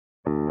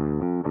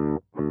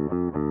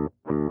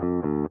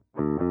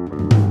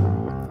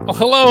Well,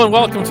 hello and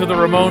welcome to the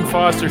Ramon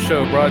Foster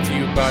Show, brought to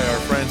you by our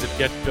friends at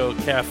Get Go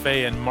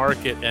Cafe and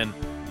Market. And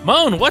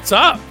Moan, what's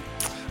up?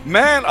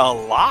 Man, a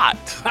lot.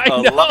 I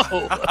know.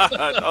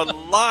 A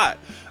lot.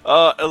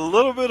 A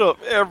little bit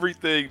of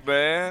everything,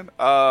 man.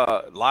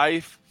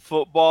 Life,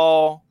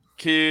 football,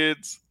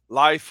 kids,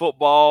 life,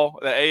 football.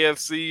 The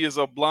AFC is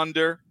a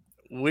blunder.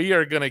 We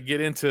are going to get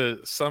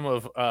into some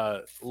of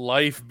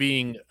life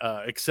being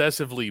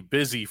excessively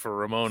busy for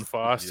Ramon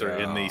Foster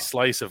in the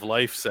Slice of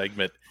Life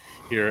segment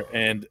here.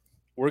 And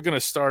we're going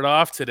to start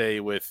off today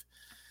with,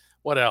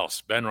 what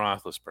else? Ben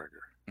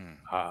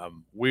Roethlisberger.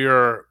 We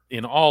are,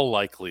 in all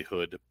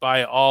likelihood,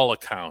 by all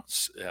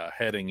accounts,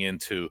 heading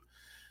into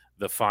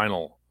the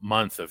final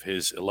month of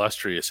his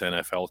illustrious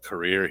NFL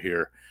career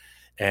here.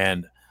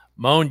 And,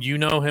 Moan, you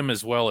know him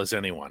as well as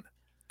anyone.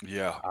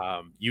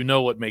 Yeah. You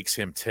know what makes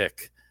him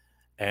tick.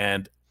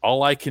 And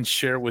all I can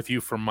share with you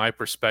from my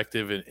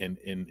perspective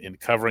in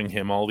covering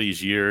him all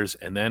these years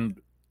and then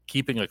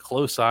keeping a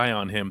close eye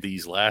on him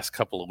these last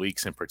couple of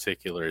weeks in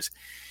particular is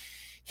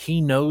he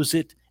knows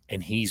it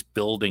and he's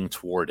building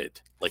toward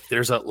it. Like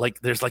there's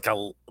like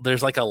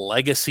a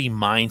legacy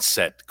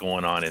mindset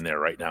going on in there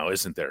right now,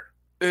 isn't there?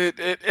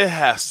 It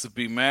has to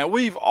be, man.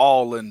 We've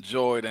all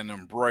enjoyed and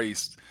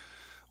embraced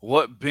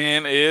what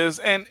Ben is,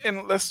 and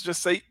let's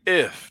just say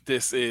if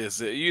this is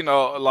it. You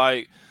know,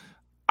 like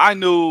I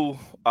knew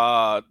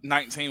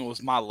 19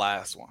 was my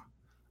last one,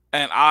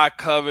 and I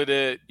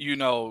coveted,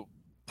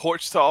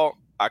 porch talk.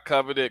 I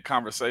coveted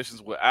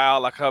conversations with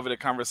Al. I covered a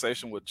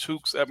conversation with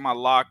Chooks at my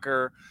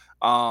locker.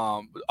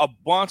 A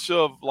bunch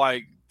of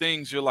like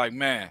things you're like,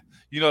 man,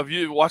 if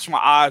you watch my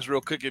eyes real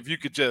quick, if you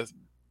could just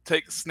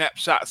take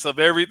snapshots of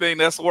everything,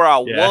 that's where I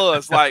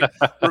was, like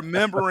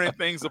remembering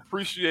things,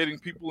 appreciating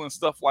people and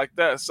stuff like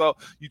that. So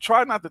you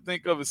try not to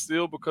think of it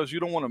still because you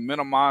don't want to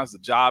minimize the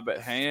job at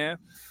hand.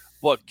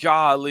 But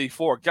golly,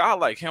 for a guy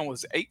like him,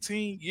 was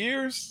 18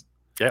 years?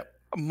 Yep.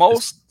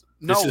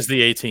 This is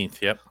the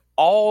 18th, yep.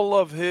 All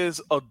of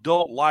his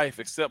adult life,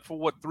 except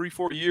for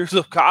 3-4 years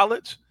of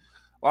college,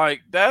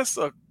 like that's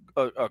a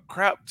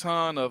crap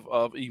ton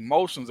of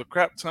emotions, a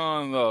crap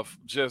ton of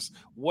just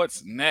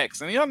what's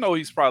next. And know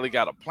he's probably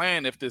got a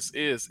plan if this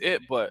is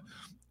it, but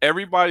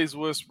everybody's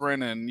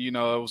whispering, and it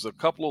was a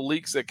couple of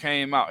leaks that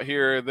came out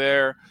here or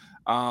there.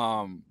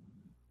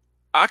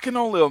 I can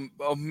only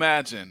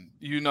imagine,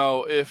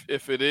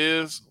 if it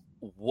is,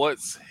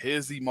 what's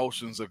his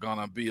emotions are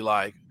gonna be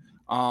like.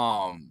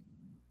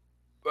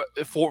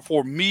 But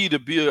for me to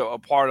be a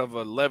part of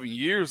 11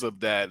 years of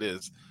that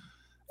is,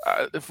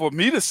 for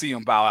me to see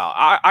him bow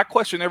out, I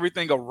question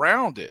everything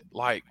around it.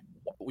 Like,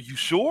 you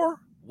sure?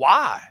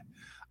 Why?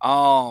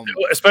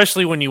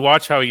 Especially when you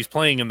watch how he's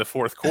playing in the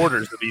fourth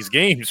quarters of these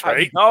games,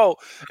 right? No,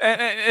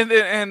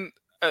 and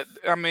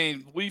I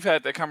mean, we've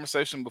had that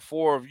conversation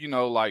before of,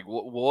 like,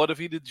 what if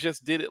he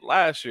just did it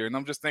last year? And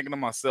I'm just thinking to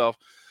myself,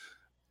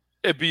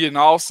 it'd be an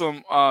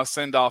awesome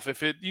send-off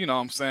if it,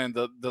 I'm saying,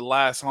 the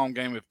last home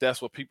game, if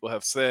that's what people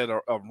have said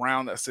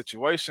around that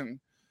situation,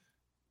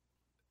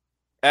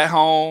 at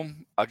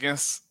home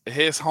against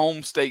his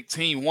home state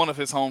team, one of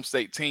his home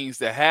state teams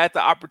that had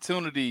the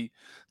opportunity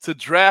to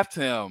draft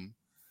him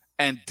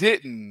and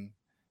didn't,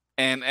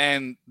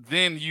 and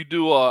then you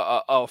do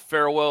a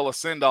farewell, a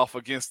send-off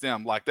against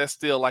them. Like, that's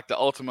still like the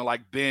ultimate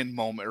like Ben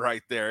moment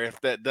right there, if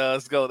that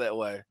does go that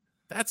way.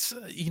 That's,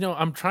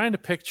 I'm trying to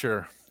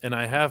picture, and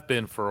I have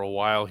been for a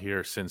while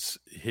here, since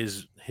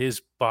his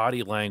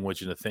body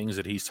language and the things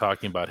that he's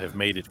talking about have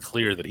made it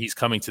clear that he's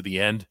coming to the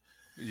end.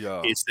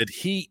 Yeah. It's that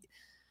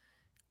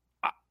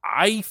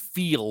I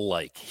feel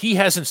like he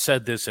hasn't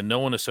said this, and no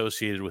one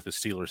associated with the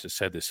Steelers has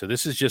said this. So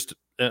this is just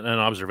an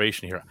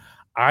observation here.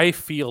 I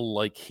feel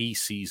like he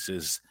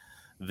sees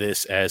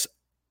this as,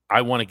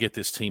 I want to get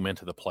this team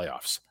into the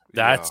playoffs.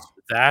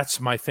 That's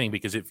my thing,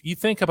 because if you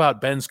think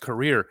about Ben's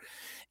career,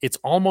 it's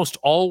almost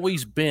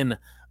always been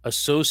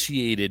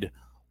associated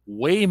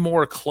way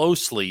more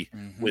closely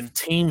with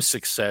team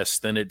success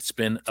than it's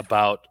been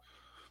about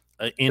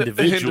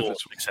individual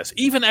success,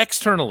 even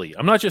externally.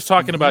 I'm not just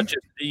talking about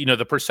just,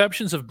 the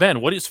perceptions of Ben.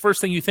 What is the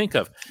first thing you think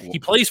of? He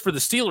plays for the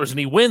Steelers and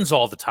he wins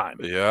all the time.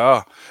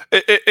 Yeah,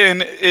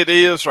 and it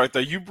is right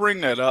there. You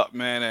bring that up,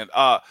 man, and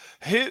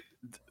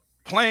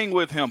playing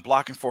with him,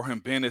 blocking for him,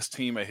 being his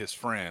teammate, his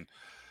friend.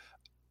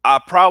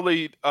 I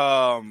probably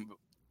I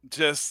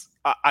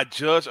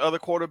judge other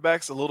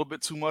quarterbacks a little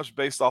bit too much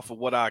based off of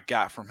what I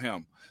got from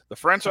him. The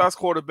franchise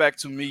quarterback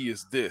to me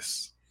is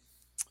this.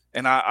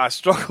 And I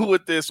struggle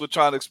with this, with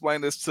trying to explain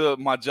this to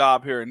my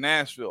job here in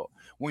Nashville.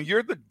 When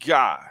you're the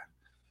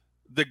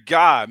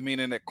guy,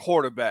 meaning that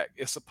quarterback,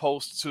 is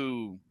supposed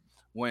to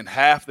win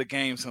half the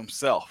games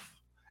himself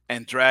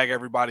and drag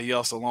everybody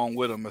else along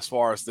with him as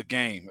far as the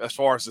game, as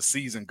far as the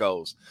season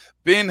goes.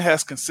 Ben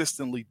has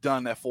consistently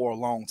done that for a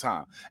long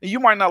time. And you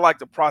might not like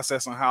the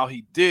process on how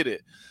he did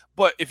it,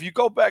 but if you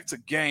go back to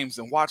games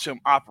and watch him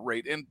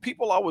operate, and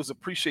people always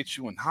appreciate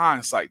you in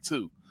hindsight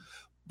too,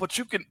 but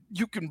you can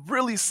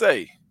really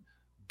say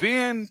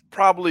Ben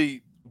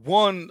probably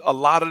won a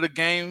lot of the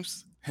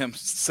games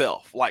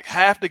himself, like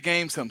half the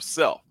games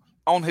himself.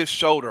 on his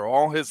shoulder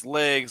or on his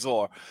legs,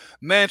 or,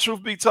 man,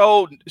 truth be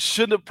told,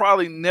 should have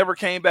probably never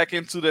came back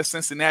into that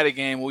Cincinnati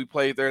game when we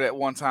played there that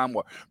one time,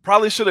 or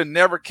probably should have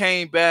never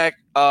came back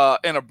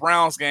in a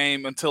Browns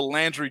game until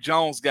Landry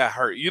Jones got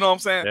hurt. You know what I'm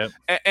saying?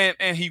 Yep.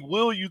 And he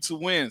will you to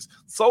wins.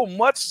 So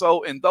much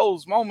so in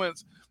those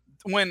moments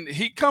when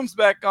he comes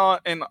back on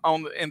in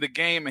the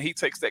game and he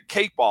takes that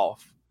cape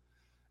off,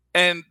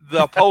 and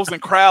the opposing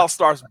crowd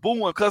starts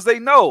booing because they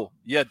know,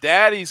 yeah,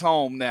 daddy's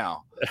home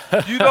now.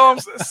 You know what I'm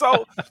saying?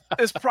 So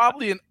it's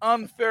probably an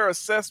unfair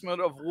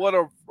assessment of what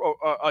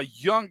a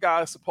young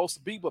guy is supposed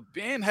to be. But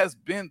Ben has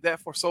been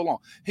that for so long.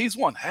 He's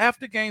won half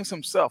the games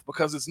himself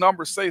because his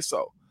numbers say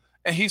so.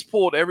 And he's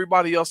pulled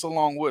everybody else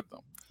along with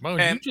him. Mo,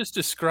 you just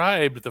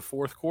described the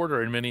fourth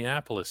quarter in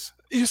Minneapolis.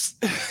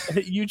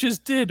 You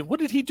just did. What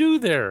did he do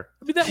there?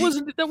 I mean,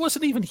 that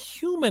wasn't even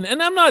human.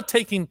 And I'm not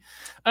taking.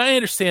 I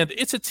understand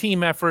it's a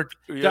team effort.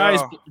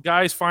 Yeah.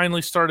 Guys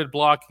finally started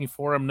blocking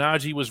for him.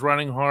 Najee was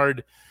running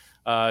hard.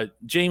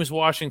 James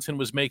Washington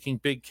was making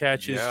big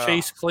catches. Yeah.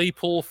 Chase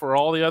Claypool, for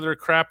all the other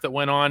crap that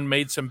went on,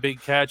 made some big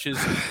catches.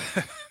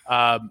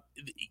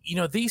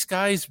 These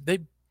guys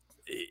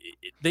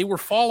they were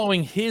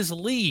following his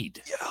lead.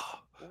 Yeah.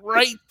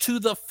 Right to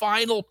the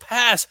final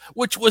pass,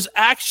 which was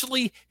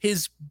actually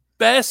his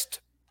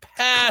best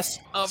pass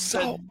of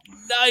the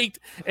night.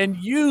 And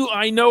you,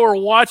 I know, are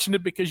watching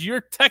it because you're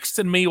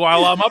texting me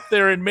while I'm up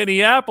there in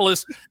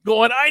Minneapolis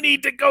going, I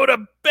need to go to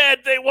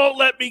bed. They won't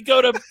let me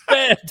go to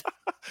bed.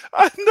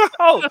 I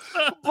know,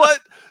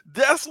 but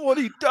that's what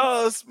he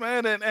does,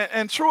 man.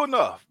 And true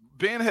enough,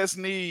 Ben has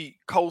need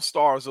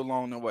co-stars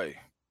along the way.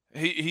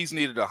 He's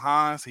needed a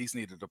Hines. He's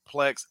needed a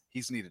Plex.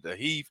 He's needed a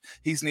Heath.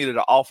 He's needed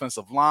an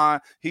offensive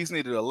line. He's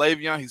needed a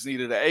Le'Veon. He's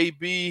needed an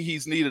AB.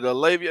 He's needed a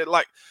Le'Veon.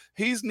 Like,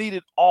 he's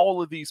needed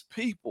all of these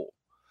people.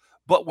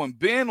 But when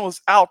Ben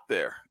was out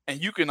there,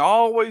 and you can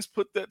always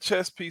put that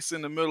chess piece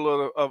in the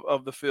middle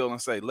of the field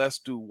and say, let's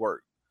do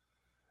work.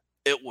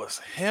 It was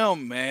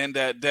him, man,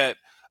 that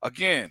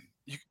again,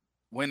 you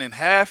winning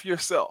half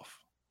yourself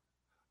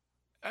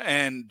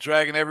and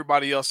dragging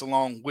everybody else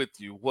along with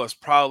you was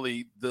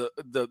probably the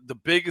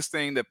biggest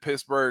thing that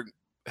Pittsburgh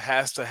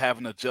has to have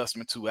an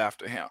adjustment to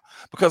after him.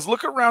 Because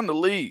look around the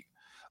league,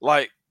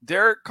 like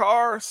Derek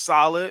Carr,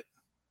 solid,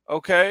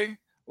 okay?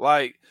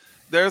 Like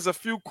there's a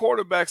few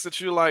quarterbacks that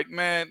you're like,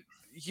 man,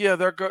 yeah,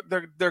 they're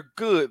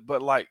good,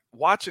 but like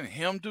watching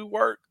him do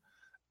work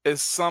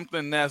is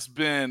something that's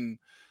been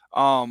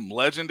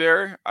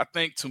legendary. I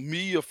think to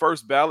me, a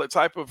first ballot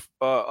type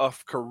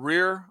of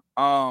career.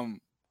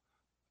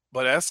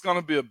 But that's going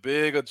to be a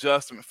big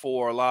adjustment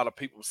for a lot of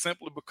people,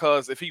 simply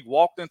because if he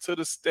walked into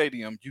the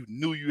stadium, you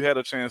knew you had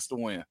a chance to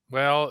win.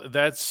 Well,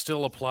 that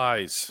still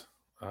applies,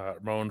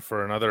 Ramon,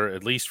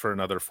 at least for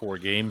another 4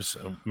 games,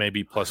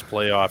 maybe plus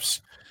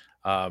playoffs.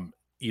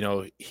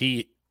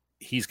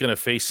 He's going to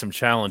face some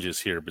challenges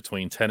here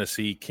between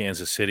Tennessee,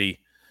 Kansas City,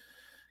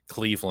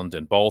 Cleveland,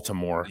 and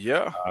Baltimore.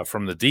 Yeah.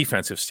 From the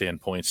defensive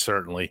standpoint,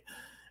 certainly.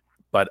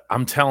 But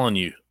I'm telling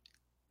you,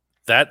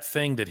 that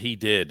thing that he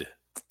did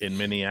in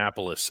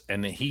Minneapolis,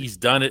 and he's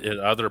done it at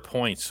other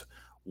points.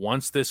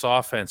 Once this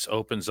offense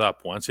opens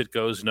up, once it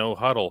goes no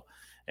huddle,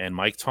 and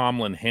Mike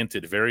Tomlin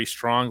hinted very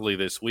strongly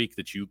this week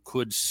that you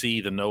could see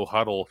the no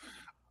huddle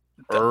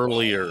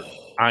earlier.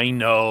 I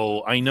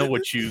know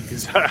what you,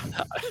 because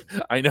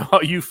I know how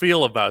you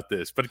feel about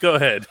this, but go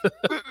ahead.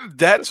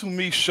 That to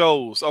me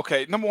shows,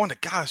 okay, number one, the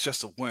guy's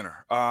just a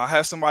winner. I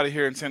had somebody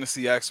here in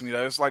Tennessee ask me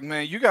that. It's like,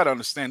 man, you got to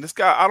understand this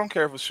guy. I don't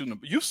care if it's shooting.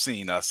 You've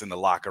seen us in the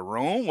locker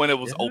room when it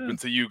was open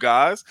to you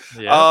guys.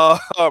 Yeah.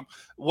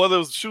 Whether it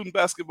was shooting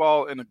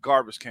basketball in a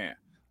garbage can,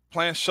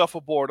 playing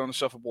shuffleboard on the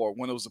shuffleboard,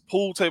 when it was a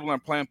pool table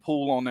and playing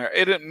pool on there,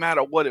 it didn't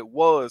matter what it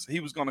was.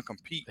 He was going to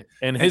compete.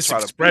 And his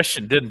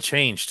expression didn't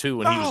change, too,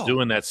 when he was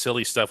doing that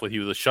silly stuff with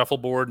you, the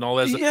shuffleboard and all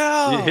that.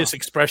 Yeah. His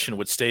expression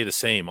would stay the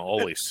same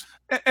always.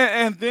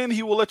 And then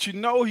he will let you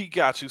know he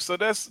got you. So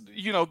that's,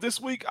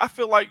 this week, I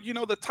feel like,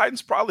 the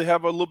Titans probably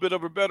have a little bit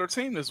of a better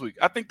team this week.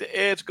 I think the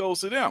edge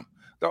goes to them.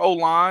 Their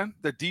O-line,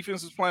 their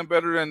defense is playing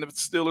better than the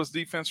Steelers'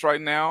 defense right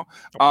now.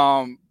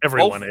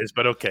 Everyone is,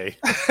 but okay.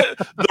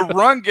 The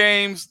run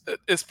games,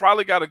 it's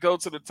probably got to go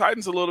to the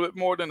Titans a little bit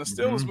more than the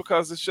Steelers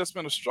because it's just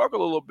been a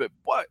struggle a little bit.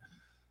 But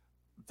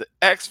the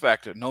X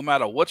factor, no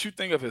matter what you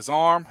think of his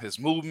arm, his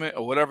movement,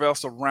 or whatever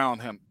else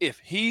around him, if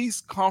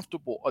he's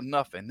comfortable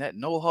enough in that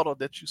no huddle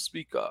that you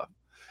speak of,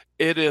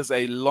 it is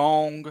a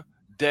long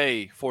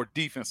day for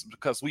defense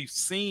because we've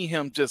seen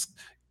him just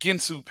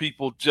Ginsu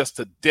people just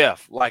to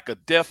death, like a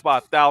death by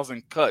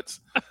 1,000 cuts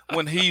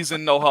when he's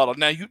in no huddle.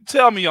 Now you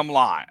tell me I'm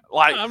lying.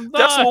 Like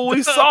that's what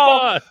we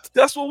saw.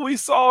 That's what we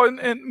saw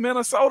in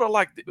Minnesota.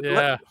 Like,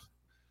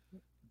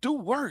 do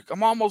work.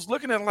 I'm almost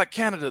looking at it like,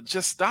 Canada,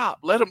 just stop.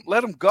 Let him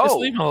go. Just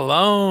leave him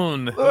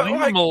alone.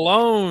 Leave him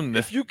alone.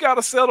 If you got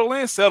to settle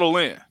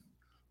in.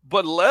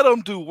 But let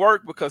him do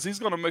work because he's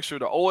going to make sure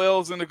the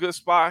OL's in a good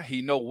spot.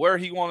 He know where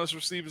he wants his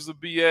receivers to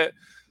be at.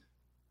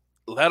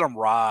 Let him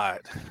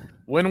ride.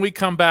 When we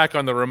come back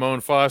on the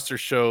Ramon Foster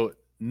Show,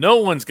 no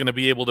one's going to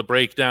be able to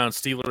break down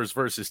Steelers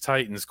versus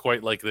Titans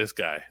quite like this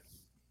guy.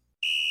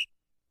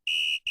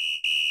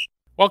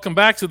 Welcome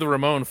back to the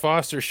Ramon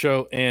Foster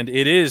Show, and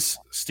it is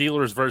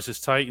Steelers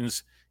versus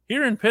Titans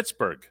here in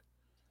Pittsburgh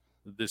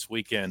this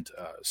weekend,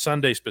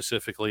 Sunday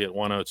specifically at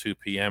 1:02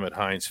 p.m. at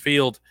Heinz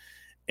Field.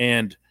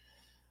 And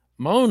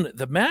Moan,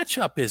 the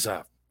matchup is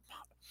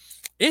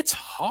it's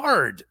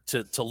hard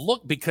to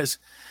look because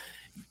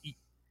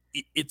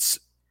it's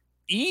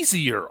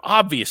easier,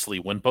 obviously,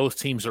 when both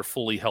teams are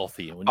fully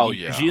healthy.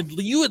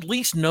 You at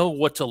least know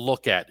what to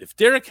look at. If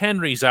Derrick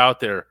Henry's out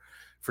there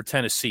for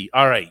Tennessee,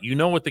 all right, you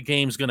know what the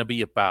game's going to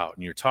be about,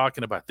 and you're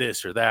talking about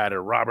this or that,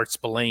 or Robert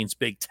Spillane's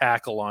big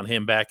tackle on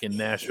him back in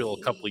Nashville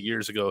a couple of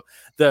years ago.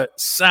 The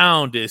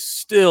sound is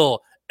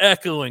still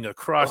echoing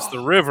across the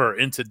river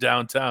into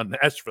downtown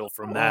Nashville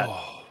from that.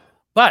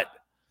 But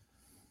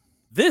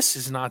this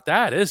is not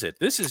that, is it?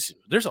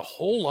 There's a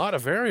whole lot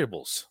of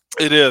variables.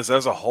 It is.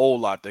 There's a whole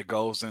lot that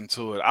goes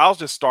into it. I'll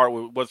just start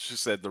with what you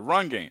said, the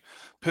run game.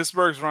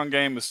 Pittsburgh's run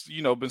game has,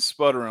 been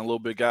sputtering a little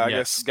bit. I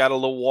guess got a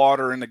little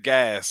water in the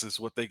gas is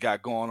what they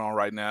got going on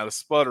right now. They're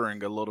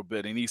sputtering a little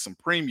bit. They need some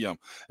premium.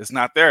 It's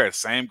not there. The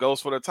same goes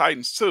for the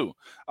Titans too.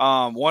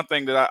 One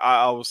thing that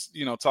I was,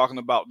 talking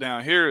about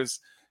down here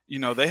is,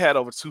 they had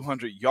over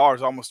 200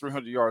 yards, almost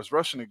 300 yards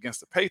rushing against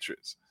the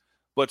Patriots.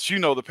 But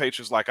the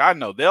Patriots, like I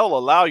know, they'll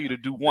allow you to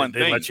do one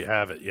thing. They let you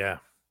have it, yeah.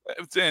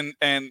 And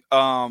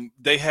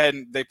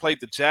they played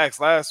the Jags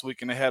last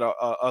week, and they had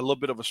a little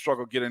bit of a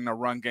struggle getting the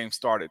run game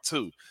started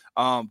too.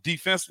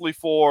 Defensively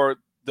for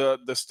the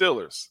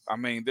Steelers, I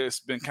mean, there's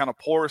been kind of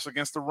porous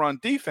against the run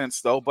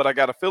defense though, but I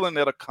got a feeling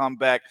that'll come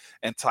back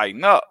and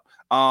tighten up.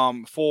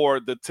 For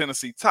the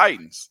Tennessee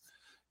Titans,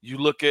 you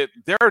look at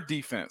their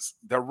defense,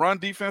 their run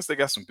defense. They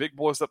got some big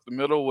boys up the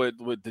middle with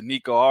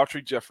Danico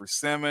Autry, Jeffrey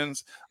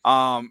Simmons,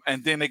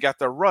 and then they got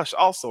their rush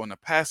also in the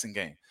passing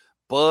game.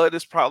 Bud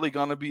is probably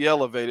going to be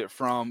elevated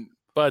from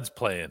Bud's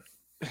playing.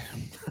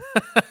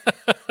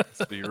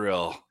 Let's be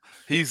real.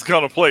 He's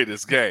going to play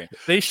this game.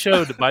 They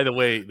showed, by the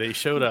way,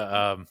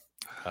 the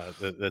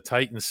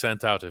Titans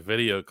sent out a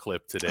video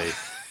clip today.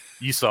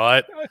 You saw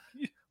it?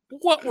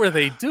 What were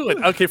they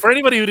doing? Okay, for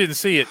anybody who didn't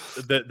see it,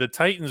 the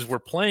Titans were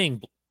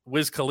playing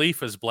Wiz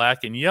Khalifa's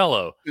Black and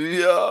Yellow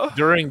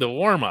during the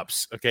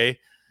warm-ups, okay?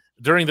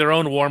 During their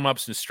own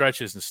warm-ups and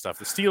stretches and stuff.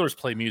 The Steelers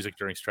play music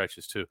during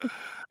stretches too.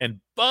 And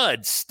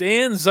Bud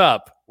stands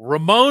up,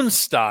 Ramon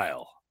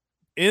style,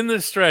 in the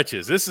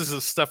stretches. This is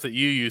the stuff that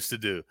you used to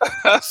do.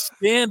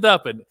 Stand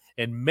up and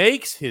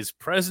makes his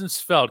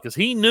presence felt because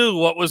he knew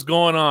what was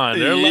going on.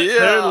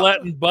 They're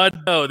letting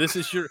Bud know.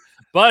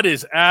 Bud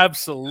is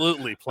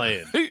absolutely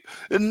playing.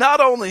 And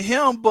not only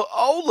him, but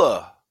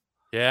Ola.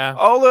 Yeah.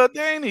 Ola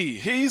Danny.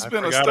 He's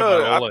been a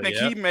stud. I think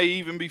he may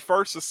even be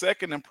first or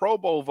second in Pro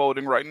Bowl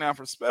voting right now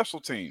for special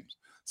teams.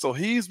 So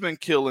he's been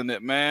killing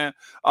it, man.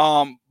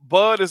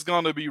 Bud is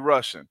going to be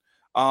rushing.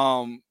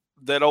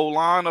 That old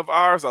line of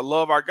ours, I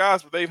love our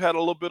guys, but they've had a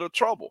little bit of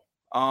trouble,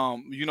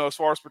 as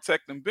far as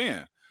protecting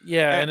Ben.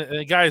 Yeah,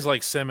 and guys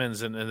like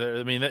Simmons,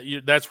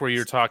 that's where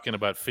you're talking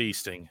about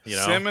feasting.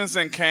 Simmons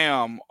and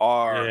Cam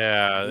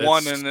are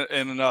one and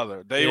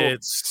another.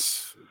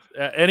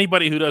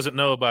 Anybody who doesn't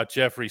know about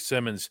Jeffrey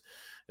Simmons,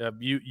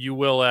 you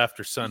will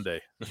after Sunday.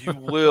 You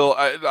will.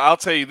 I'll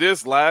tell you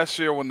this. Last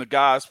year when the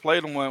guys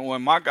played him,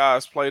 when my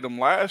guys played him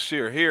last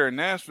year here in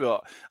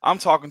Nashville, I'm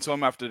talking to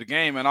him after the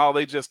game, and all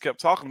they just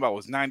kept talking about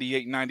was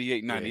 98,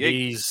 98,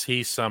 98.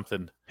 He's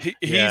something.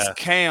 He's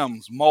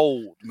Cam's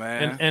mold,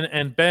 man.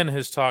 And Ben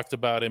has talked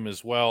about him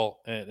as well,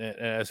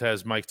 as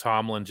has Mike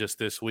Tomlin just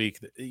this week.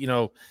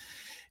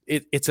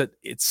 It's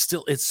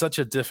such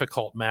a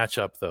difficult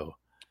matchup though.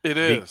 It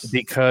is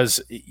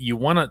because you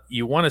want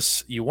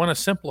to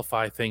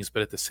simplify things,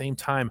 but at the same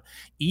time,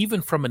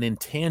 even from an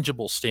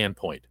intangible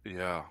standpoint,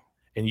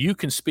 and you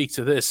can speak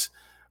to this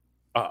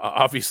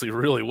obviously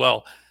really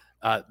well.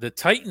 The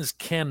Titans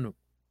can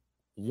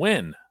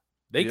win;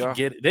 they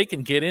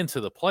can get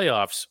into the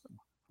playoffs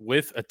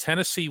with a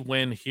Tennessee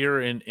win here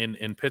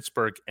in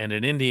Pittsburgh and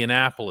an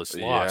Indianapolis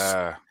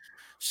loss.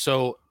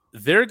 So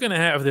they're going to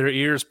have their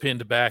ears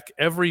pinned back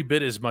every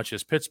bit as much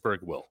as Pittsburgh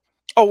will.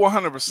 Oh,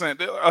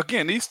 100%.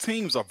 Again, these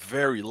teams are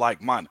very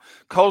like-minded.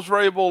 Coach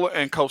Vrabel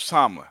and Coach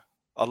Tomlin,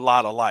 a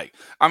lot alike.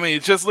 I mean,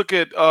 just look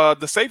at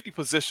the safety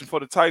position for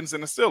the Titans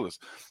and the Steelers.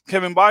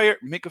 Kevin Byard,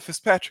 Minka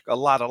Fitzpatrick, a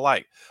lot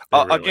alike.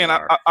 Again,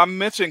 I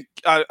mentioned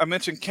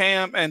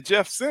Cam and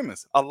Jeff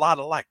Simmons, a lot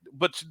alike.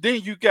 But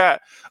then you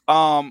got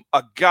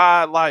a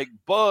guy like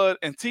Bud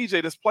and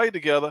TJ that's played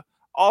together.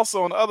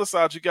 Also, on the other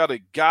side, you got a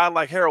guy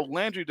like Harold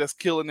Landry that's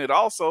killing it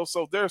also.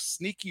 So there's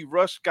sneaky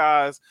rush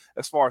guys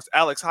as far as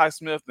Alex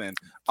Highsmith and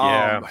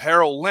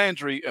Harold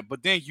Landry.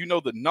 But then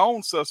the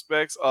known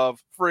suspects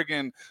of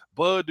friggin'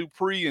 Bud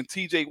Dupree and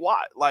TJ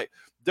Watt. Like,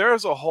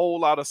 there's a whole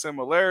lot of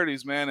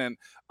similarities, man. And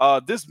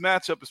this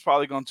matchup is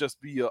probably going to just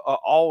be a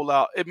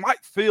all-out. It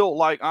might feel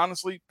like,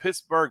 honestly,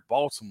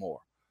 Pittsburgh-Baltimore.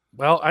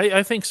 Well,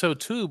 I think so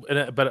too.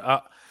 But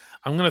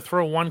I'm going to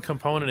throw one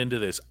component into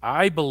this.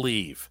 I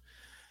believe –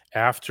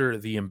 after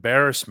the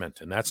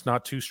embarrassment, and that's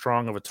not too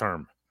strong of a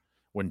term,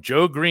 When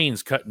Joe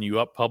Green's cutting you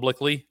up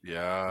publicly,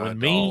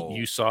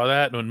 you saw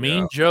that? When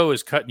Mean Joe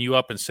is cutting you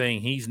up and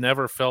saying he's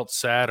never felt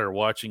sadder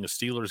watching a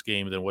Steelers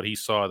game than what he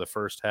saw the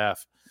first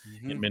half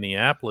in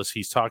Minneapolis,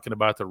 he's talking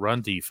about the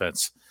run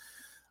defense.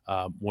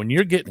 When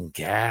you're getting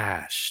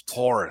gashed,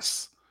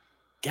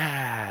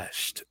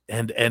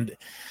 and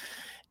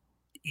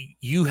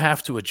you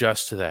have to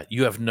adjust to that.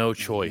 You have no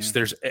choice.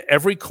 There's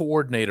every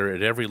coordinator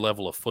at every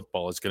level of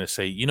football is going to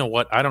say, you know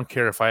what? I don't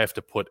care if I have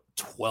to put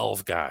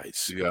 12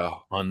 guys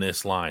on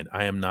this line.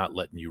 I am not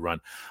letting you run.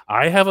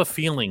 I have a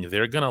feeling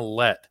they're going to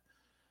let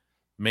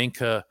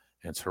Minka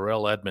and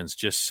Terrell Edmonds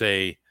just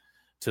say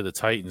to the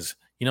Titans,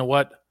 you know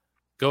what?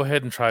 Go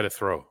ahead and try to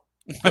throw.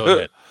 Go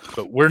ahead.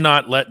 But we're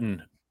not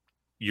letting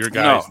your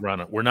guys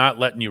run it. We're not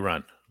letting you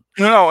run.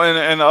 No,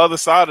 and the other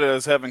side of it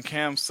is having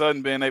Cam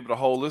Sutton being able to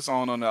hold this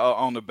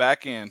on the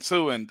back end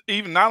too, and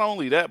even not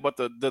only that, but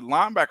the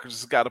linebackers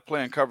has got to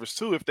play in coverage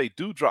too if they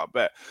do drop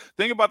back.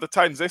 Think about the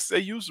Titans; they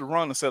use the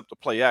run to set up the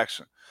play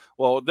action.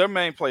 Well, their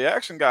main play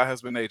action guy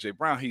has been A.J.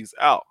 Brown; he's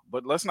out.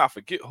 But let's not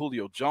forget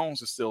Julio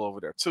Jones is still over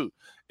there too.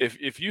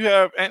 If you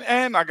have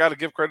and I got to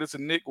give credit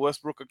to Nick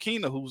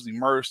Westbrook-Akina, who's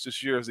emerged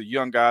this year as a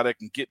young guy that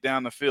can get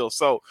down the field.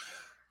 So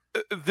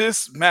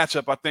this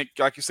matchup, I think,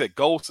 like you said,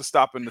 goes to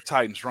stopping the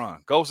Titans'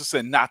 run. Goes to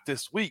say not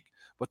this week,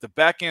 but the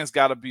back end's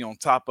got to be on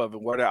top of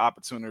it where that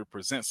opportunity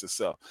presents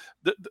itself.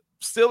 The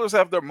Steelers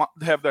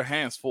have their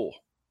hands full,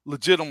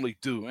 legitimately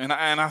do. And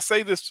I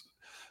say this,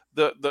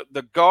 the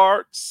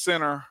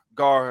center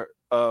guard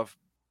of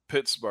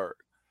Pittsburgh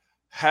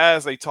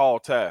has a tall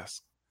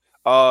task.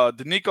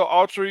 Danico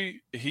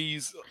Autry,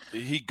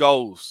 he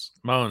goes.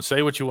 Moan,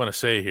 say what you want to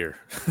say here.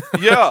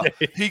 Yeah,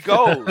 he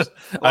goes.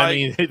 I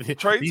mean,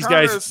 these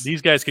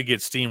guys could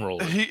get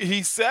steamrolled.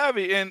 He's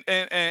savvy, and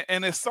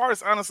it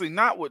starts honestly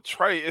not with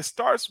Trey. It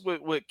starts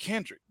with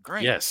Kendrick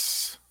Green.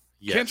 Yes.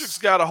 Kendrick's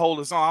got to hold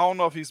his own. I don't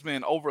know if he's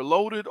been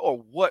overloaded or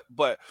what,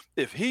 but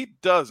if he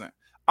doesn't,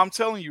 I'm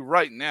telling you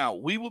right now,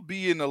 we will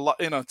be in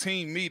a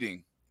team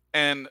meeting.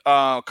 And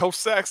Coach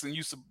Saxon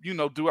used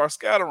to, do our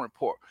scouting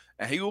report.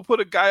 And he will put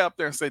a guy up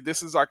there and say,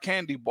 this is our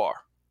candy bar.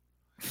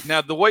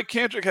 Now, the way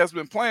Kendrick has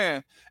been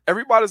playing,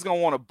 everybody's going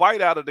to want to bite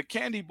out of the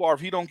candy bar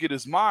if he don't get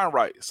his mind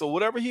right. So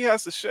whatever he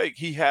has to shake,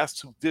 he has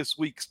to this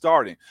week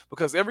starting.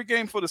 Because every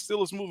game for the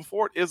Steelers moving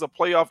forward is a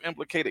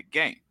playoff-implicated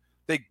game.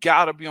 They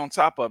got to be on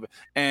top of it.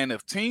 And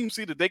if teams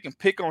see that they can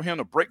pick on him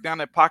to break down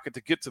that pocket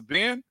to get to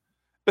Ben,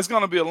 it's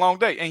going to be a long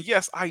day. And,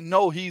 yes, I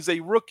know he's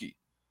a rookie.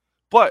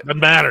 But doesn't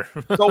matter.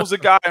 there was a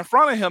guy in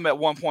front of him at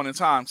one point in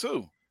time,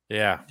 too.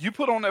 Yeah. You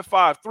put on that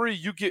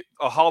 5'3", you get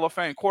a Hall of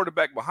Fame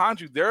quarterback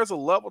behind you. There's a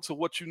level to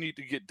what you need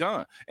to get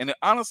done. And it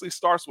honestly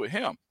starts with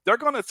him. They're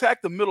going to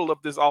attack the middle of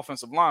this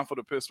offensive line for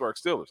the Pittsburgh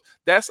Steelers.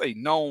 That's a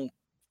known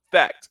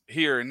fact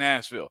here in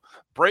Nashville.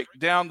 Break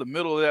down the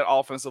middle of that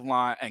offensive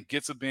line and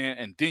get to Ben.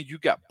 And then you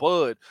got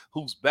Bud,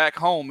 who's back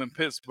home in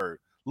Pittsburgh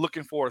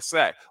looking for a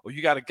sack. Or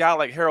you got a guy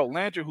like Harold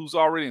Landry, who's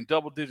already in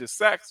double-digit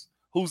sacks,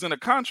 who's in a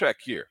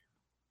contract year.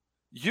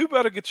 You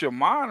better get your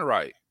mind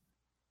right.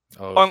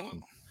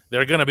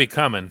 They're going to be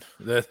coming.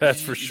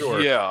 That's for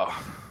sure. Yeah.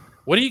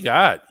 What do you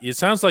got? It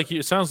sounds like you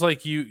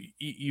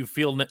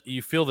feel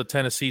that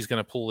Tennessee's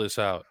going to pull this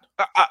out.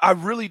 I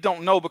really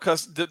don't know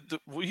because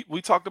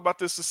we talked about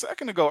this a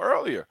second ago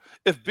earlier.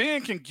 If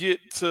Ben can get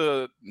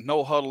to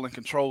no huddle and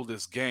control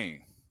this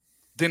game,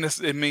 then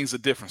it means a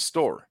different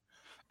story.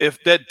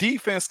 If that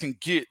defense can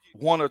get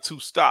one or two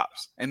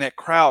stops and that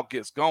crowd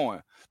gets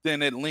going,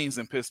 then it leans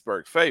in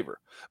Pittsburgh's favor.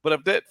 But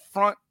if that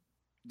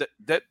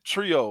that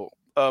trio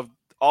of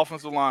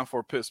offensive line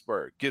for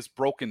Pittsburgh gets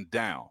broken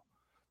down,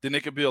 then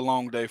it could be a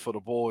long day for the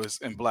boys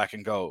in black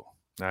and gold.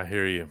 I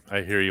hear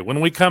you.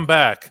 When we come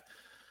back,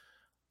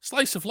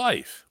 Slice of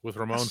Life with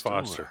Ramon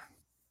Foster.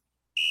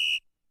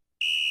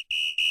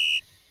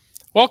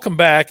 Welcome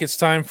back. It's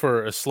time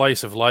for a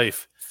Slice of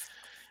Life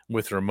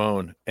with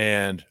Ramon.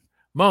 And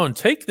Moan,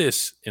 take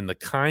this in the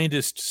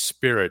kindest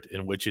spirit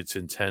in which it's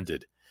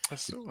intended.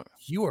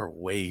 You are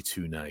way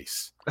too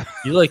nice.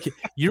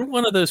 You're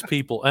one of those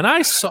people. And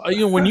I saw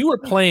when you were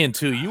playing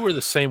too, you were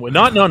the same way.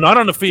 Not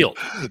on the field.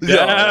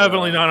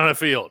 Definitely not on the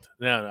field.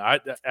 No, I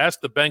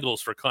asked the Bengals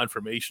for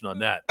confirmation on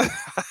that.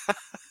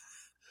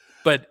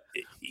 But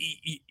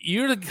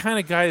you're the kind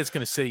of guy that's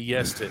going to say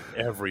yes to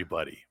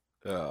everybody.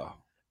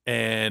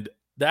 And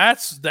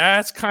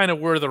that's kind of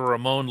where the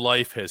Ramon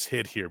life has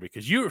hit here,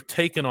 because you've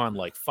taken on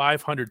like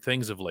 500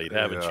 things of late,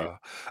 haven't you?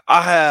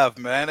 I have,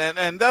 man.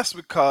 And that's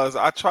because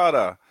I try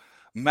to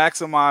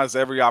maximize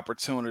every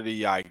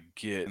opportunity I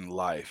get in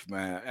life,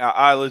 man.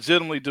 I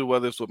legitimately do,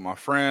 whether it's with my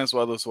friends,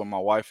 whether it's with my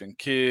wife and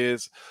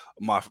kids,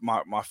 my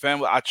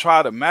family. I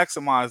try to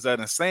maximize that,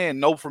 and saying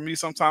no for me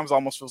sometimes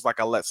almost feels like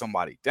I let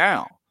somebody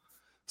down.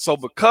 So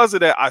because of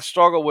that, I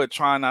struggle with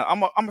trying to –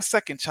 I'm a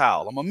second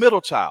child. I'm a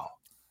middle child.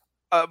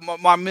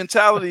 My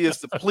mentality is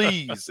to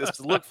please, is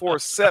to look for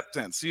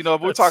acceptance. If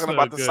we're talking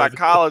about the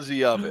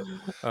psychology of it,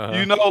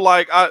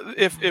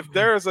 if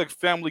there is a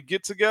family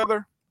get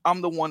together,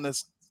 I'm the one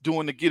that's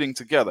doing the getting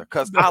together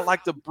because I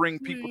like to bring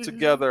people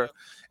together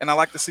and I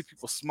like to see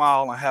people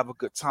smile and have a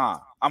good time.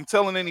 I'm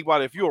telling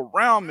anybody, if you're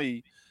around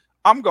me,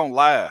 I'm going to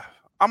laugh.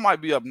 I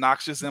might be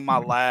obnoxious in my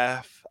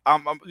laugh.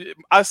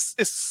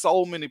 It's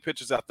so many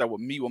pictures out there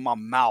with me with my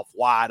mouth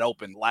wide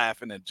open,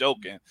 laughing and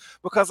joking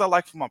because I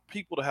like for my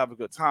people to have a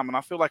good time. And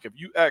I feel like if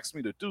you ask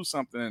me to do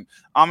something and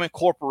I'm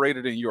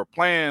incorporated in your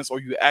plans or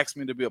you ask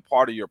me to be a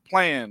part of your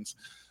plans,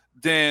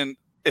 then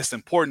it's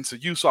important to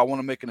you. So I want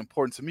to make it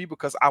important to me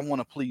because I want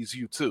to please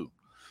you too.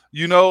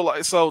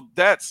 Like, so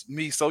that's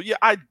me. So yeah,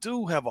 I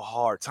do have a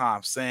hard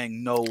time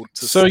saying no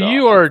to So stuff.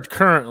 you are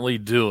currently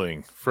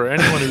doing, for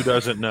anyone who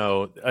doesn't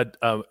know,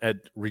 at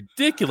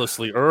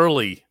ridiculously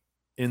early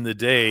in the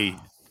day,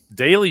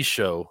 daily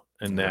show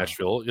in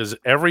Nashville is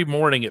every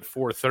morning at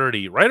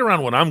 4:30, right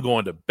around when I'm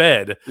going to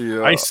bed.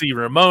 I see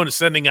Ramon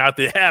sending out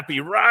the happy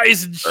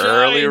rise and shine.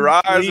 Early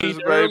risers,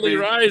 baby. Early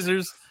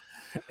risers.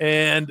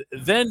 And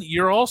then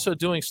you're also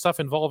doing stuff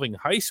involving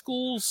high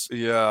schools.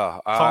 Yeah.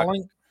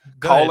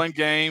 Calling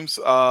games.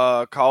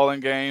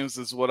 Calling games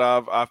is what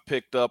I've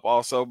picked up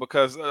also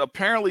because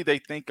apparently they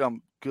think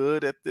I'm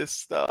good at this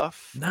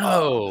stuff.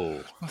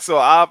 No. So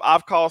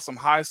I've called some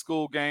high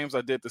school games.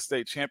 I did the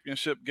state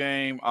championship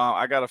game.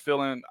 I got a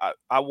feeling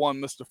I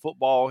won Mr.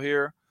 Football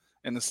here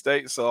in the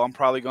state, so I'm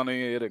probably going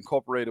to get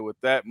incorporated with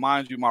that.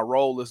 Mind you, my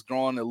role is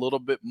growing a little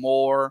bit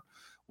more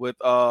with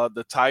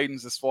the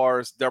Titans as far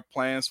as their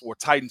plans for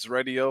Titans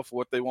Radio for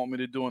what they want me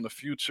to do in the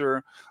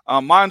future.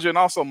 Mind you, and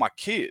also my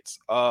kids.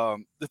 The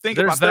thing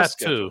There's about that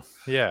schedule,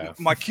 too. Yeah.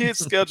 My kids'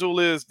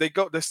 schedule is they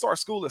start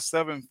school at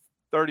 7:35,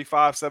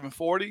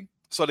 7:40,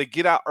 so they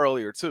get out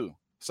earlier too.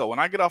 So when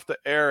I get off the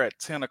air at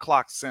 10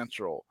 o'clock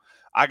Central,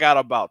 I got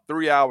about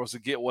 3 hours to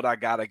get what I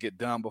got to get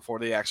done before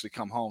they actually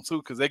come home too,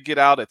 because they get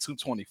out at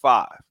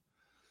 2:25.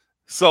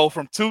 So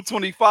from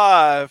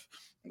 2:25,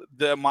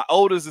 my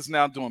oldest is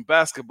now doing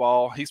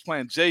basketball. He's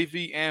playing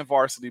JV and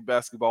varsity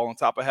basketball on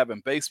top of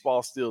having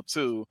baseball still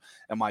too.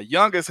 And my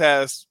youngest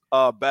has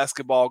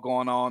basketball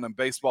going on and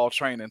baseball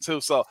training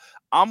too. So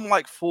I'm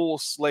like full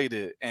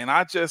slated, and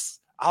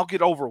I'll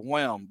get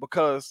overwhelmed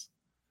because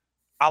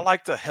I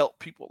like to help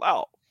people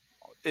out.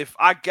 If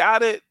I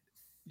got it,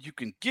 you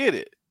can get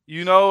it,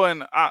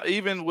 and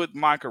even with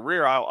my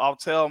career, I'll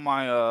tell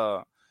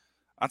my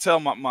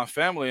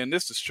family, and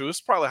this is true.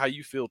 It's probably how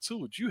you feel too.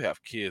 Would you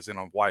have kids and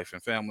a wife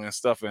and family and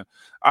stuff? And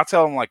I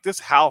tell them like, this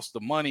house,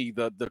 the money,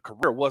 the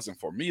career wasn't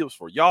for me. It was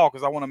for y'all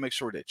because I want to make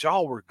sure that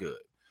y'all were good.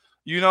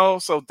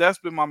 So that's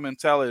been my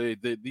mentality.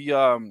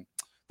 The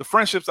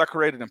friendships I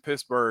created in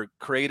Pittsburgh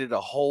created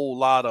a whole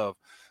lot of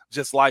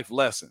just life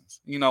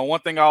lessons. One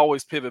thing I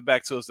always pivot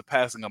back to is the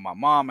passing of my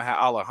mom and how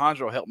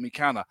Alejandro helped me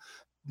kind of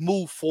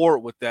move forward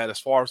with that as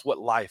far as what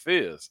life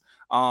is.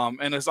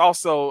 And it's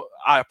also,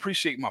 I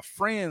appreciate my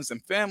friends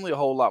and family a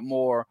whole lot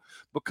more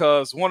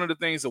because one of the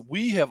things that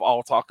we have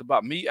all talked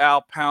about, me,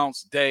 Al,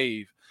 Pounce,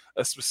 Dave,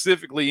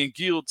 specifically, and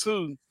Gil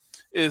too,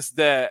 is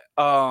that,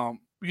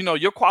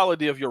 your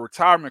quality of your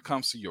retirement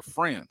comes to your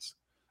friends.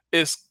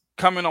 It's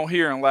coming on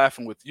here and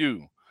laughing with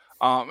you.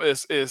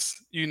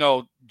 It's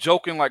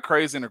joking like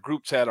crazy in a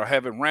group chat or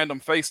having random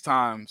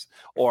FaceTimes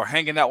or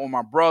hanging out with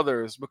my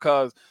brothers,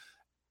 because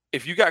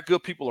if you got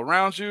good people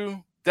around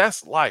you,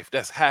 that's life,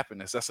 that's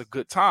happiness, that's a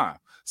good time.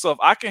 So if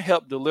I can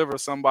help deliver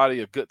somebody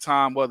a good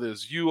time, whether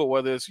it's you or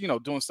whether it's,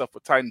 doing stuff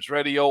with Titans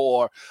Radio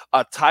or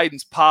a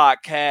Titans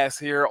podcast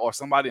here, or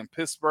somebody in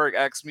Pittsburgh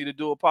asks me to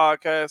do a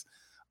podcast,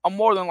 I'm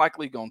more than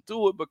likely going to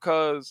do it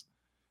because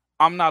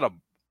I'm not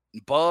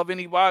above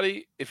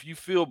anybody. If you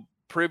feel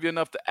privy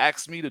enough to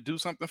ask me to do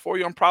something for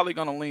you, I'm probably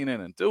going to lean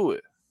in and do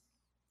it.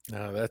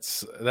 No,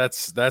 that's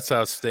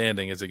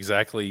outstanding. It's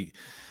exactly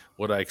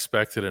what I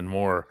expected and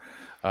more.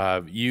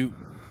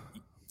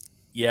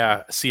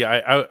 See,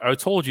 I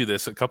told you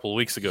this a couple of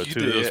weeks ago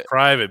too. It was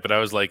private, but I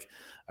was like,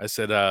 I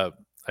said,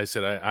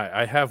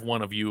 I have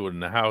one of you in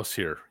the house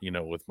here,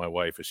 with my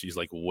wife, and she's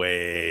like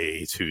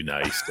way too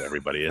nice to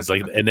everybody. It's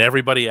like, and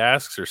everybody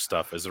asks her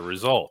stuff as a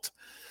result.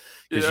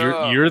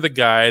 Because you're the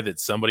guy that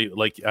somebody,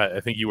 like, I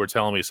think you were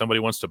telling me, somebody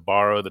wants to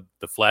borrow the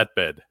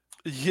flatbed.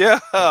 Yeah.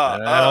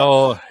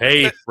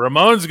 Hey,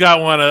 Ramon's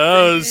got one of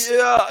those.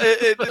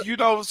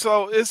 Yeah.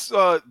 So it's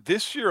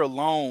this year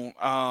alone,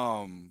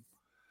 and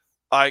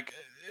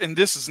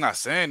this is not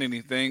saying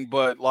anything,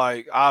 but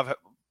like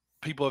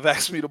people have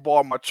asked me to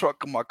borrow my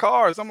truck and my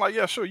cars. I'm like,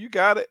 yeah, sure, you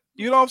got it.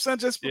 You know what I'm saying?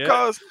 Just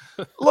because,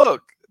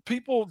 look,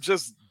 people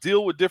just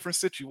deal with different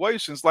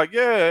situations. Like,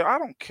 yeah, I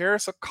don't care.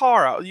 It's a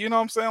car out. You know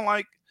what I'm saying?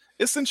 Like,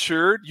 it's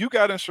insured. You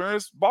got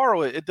insurance.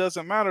 Borrow it. It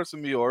doesn't matter to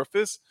me. Or if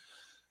it's,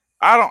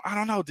 I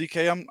don't know,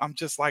 DK. I'm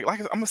just like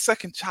I'm a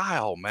second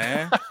child,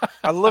 man.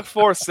 I look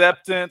for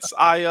acceptance.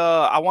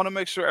 I want to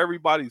make sure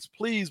everybody's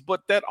pleased,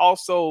 but that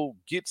also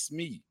gets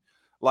me.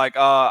 Like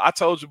I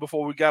told you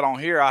before we got on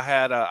here, I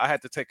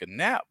had to take a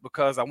nap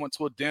because I went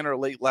to a dinner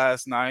late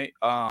last night.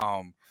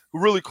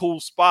 Really cool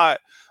spot,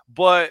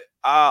 but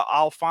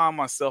I'll find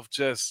myself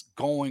just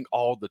going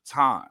all the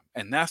time,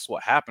 and that's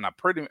what happened.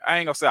 I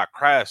ain't gonna say I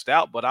crashed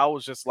out, but I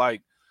was just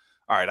like,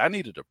 all right, I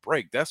needed a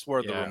break. That's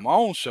where the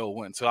Ramon show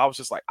went to. I was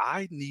just like,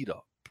 I need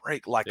a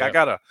break. Like Yeah. I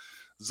gotta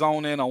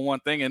zone in on one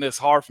thing, and it's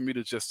hard for me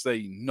to just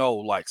say no,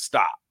 like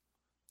stop.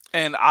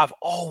 And I've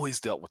always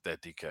dealt with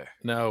that, DK.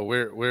 No,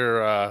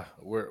 we're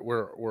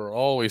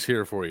always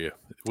here for you.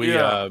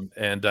 Yeah.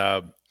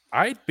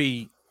 I'd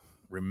be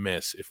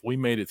remiss if we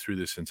made it through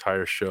this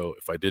entire show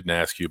if I didn't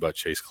ask you about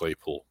Chase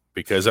Claypool,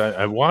 because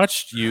I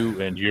watched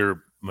you and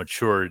your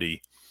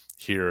maturity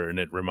here, and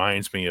it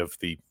reminds me of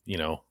the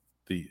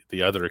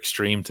other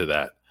extreme to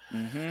that.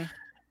 Mm-hmm.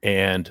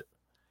 And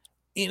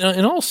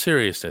in all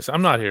seriousness,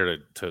 I'm not here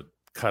to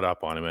cut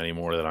up on him any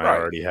more than I Right.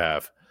 already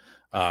have.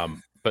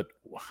 But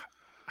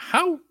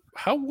how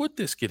would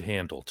this get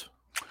handled?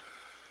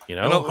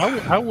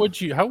 How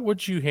would you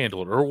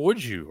handle it, or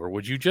would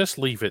you just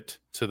leave it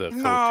to the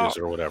coaches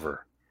or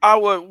whatever? I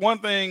would. One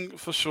thing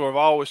for sure, I've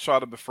always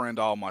tried to befriend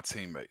all my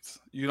teammates.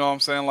 You know what I'm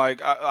saying?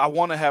 Like I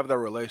want to have that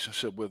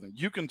relationship with them.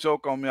 You can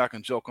joke on me, I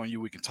can joke on you.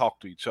 We can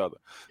talk to each other.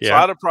 So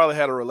Yeah. I'd have probably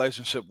had a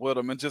relationship with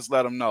them and just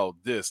let them know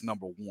this,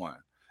 number one.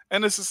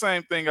 And it's the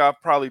same thing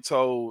I've probably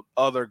told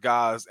other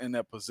guys in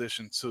that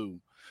position too,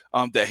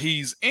 that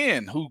he's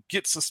in, who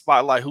gets the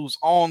spotlight, who's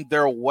on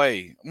their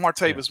way.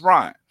 Martavis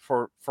Bryant,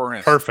 for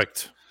instance.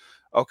 Perfect.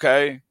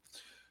 Okay,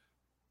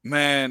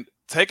 man,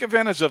 take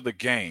advantage of the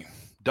game.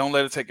 Don't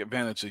let it take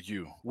advantage of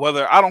you.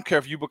 I don't care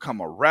if you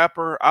become a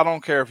rapper. I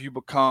don't care if you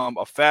become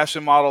a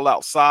fashion model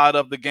outside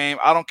of the game.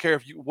 I don't care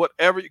if you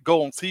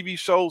go on TV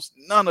shows,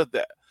 none of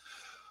that.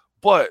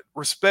 But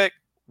respect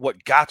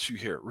what got you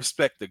here.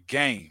 Respect the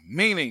game.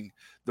 Meaning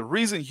the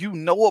reason you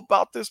know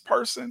about this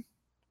person,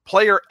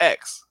 player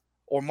X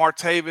or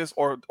Martavis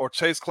or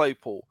Chase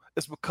Claypool,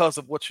 is because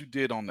of what you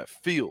did on that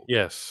field.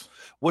 Yes.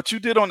 What you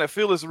did on that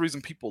field is the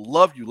reason people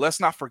love you.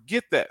 Let's not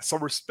forget that. So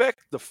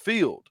respect the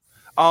field.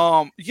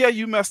 Yeah,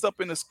 you messed up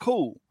and it's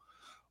cool,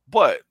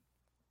 but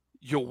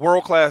you're a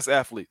world-class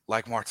athlete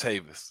like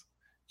Martavis.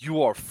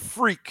 You are a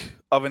freak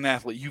of an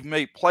athlete. You've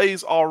made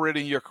plays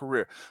already in your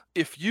career.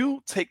 If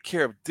you take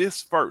care of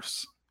this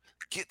first,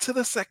 get to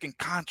the second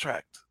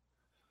contract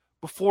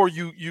before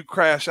you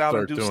crash out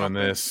and do doing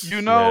something. This.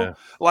 And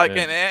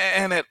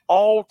at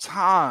all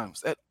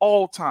times,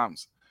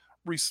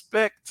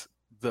 respect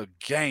the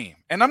game.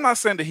 And I'm not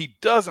saying that he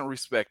doesn't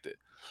respect it,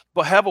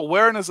 but have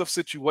awareness of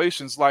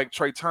situations like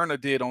Trey Turner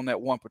did on that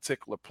one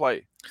particular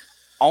play.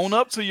 Own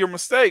up to your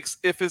mistakes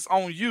if it's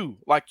on you.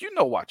 Like, you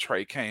know why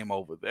Trey came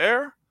over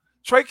there.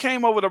 Trey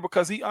came over there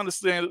because he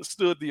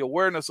understood the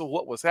awareness of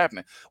what was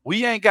happening.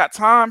 We ain't got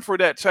time for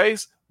that,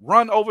 Chase.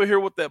 Run over here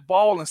with that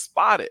ball and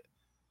spot it.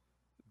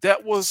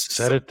 That was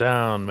set it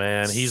down,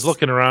 man. He's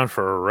looking around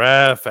for a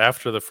ref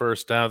after the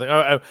first down.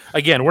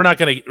 Again, we're not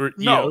going to.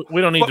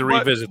 We don't need to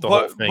revisit the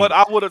whole thing. But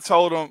I would have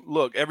told him,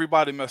 look,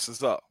 everybody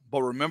messes up,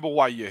 but remember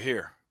why you're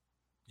here.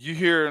 You're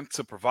here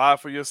to provide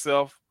for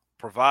yourself,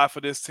 provide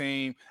for this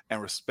team, and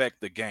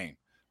respect the game.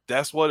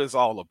 That's what it's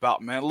all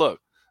about, man.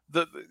 Look,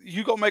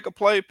 you go make a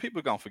play, people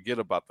are gonna forget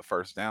about the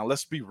first down.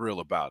 Let's be real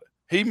about it.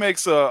 He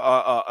makes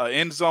a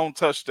end zone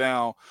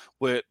touchdown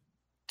with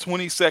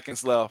 20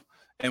 seconds left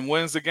and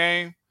wins the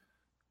game.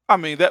 I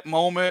mean, that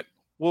moment,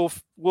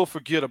 we'll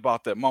forget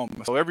about that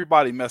moment. So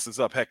everybody messes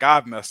up. Heck,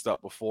 I've messed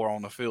up before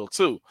on the field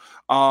too.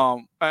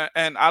 And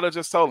I'd have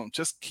just told him,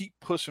 just keep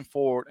pushing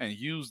forward and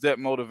use that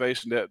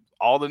motivation, that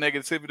all the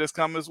negativity that's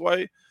come his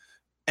way,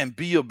 and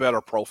be a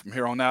better pro from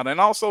here on out.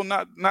 And also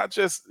not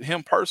just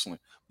him personally,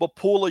 but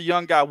pull a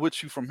young guy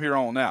with you from here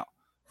on out.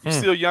 You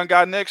see a young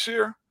guy next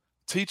year,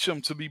 teach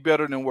him to be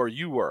better than where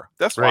you were.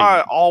 That's why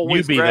I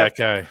always be that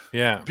guy.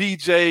 Yeah.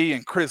 BJ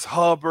and Chris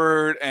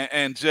Hubbard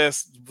and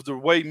just the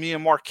way me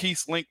and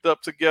Marquise linked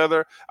up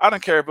together. I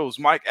don't care if it was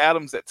Mike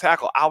Adams at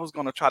tackle. I was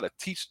going to try to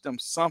teach them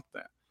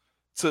something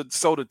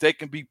so that they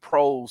can be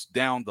pros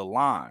down the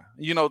line.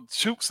 You know,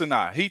 Chooks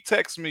and he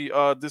texted me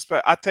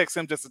I text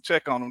him just to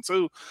check on him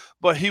too,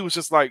 but he was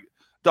just like,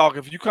 dog,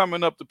 if you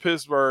coming up to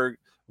Pittsburgh,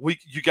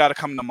 you got to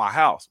come to my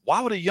house.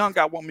 Why would a young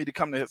guy want me to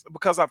come to his?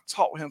 Because I've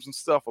taught him some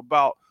stuff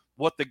about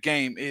what the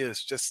game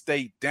is. Just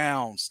stay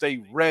down,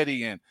 stay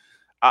ready. And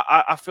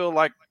I feel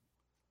like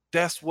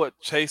that's what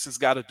Chase has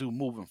got to do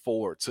moving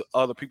forward to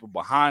other people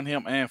behind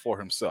him and for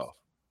himself.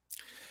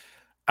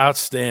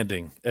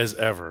 Outstanding as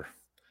ever.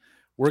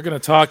 We're going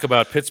to talk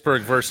about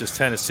Pittsburgh versus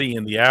Tennessee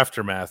in the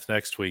aftermath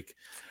next week.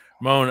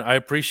 Ramon, I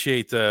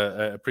appreciate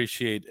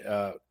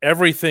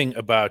everything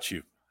about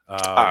you.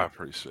 I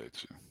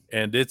appreciate you.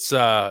 And it's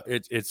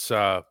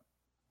going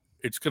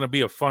to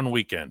be a fun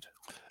weekend.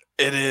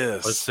 It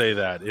is. Let's say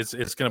that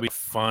it's going to be a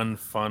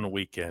fun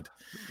weekend.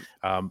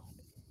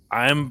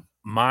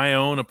 My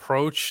own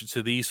approach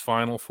to these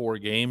final four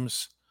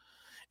games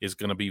is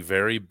going to be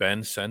very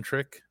Ben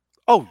centric.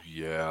 Oh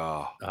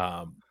yeah.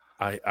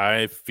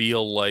 I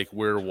feel like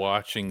we're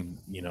watching,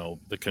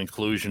 the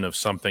conclusion of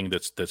something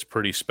that's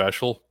pretty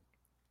special,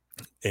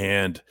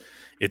 and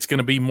it's going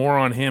to be more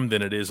on him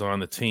than it is on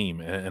the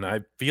team, and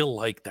I feel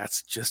like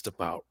that's just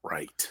about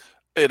right.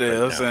 It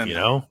is, now,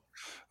 and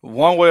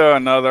one way or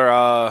another,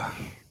 I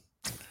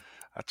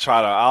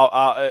try to.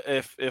 I'll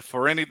if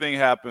for anything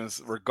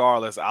happens,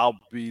 regardless, I'll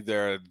be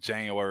there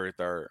January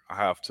 3rd. I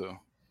have to.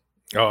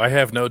 Oh, I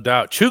have no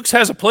doubt. Chooks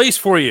has a place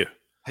for you.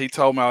 He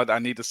told me I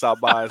need to stop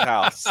by his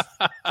house.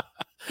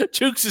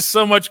 Jukes is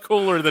so much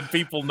cooler than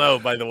people know,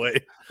 by the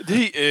way.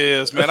 He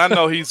is, man. I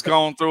know he's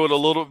gone through it a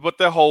little, but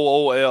that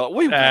whole OL,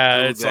 we went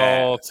through it's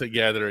that. all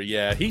together.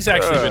 Yeah, he's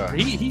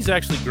actually he's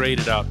actually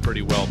graded out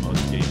pretty well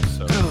most games.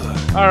 So,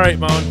 all right,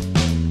 Moan,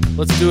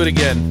 let's do it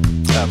again.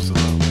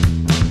 Absolutely.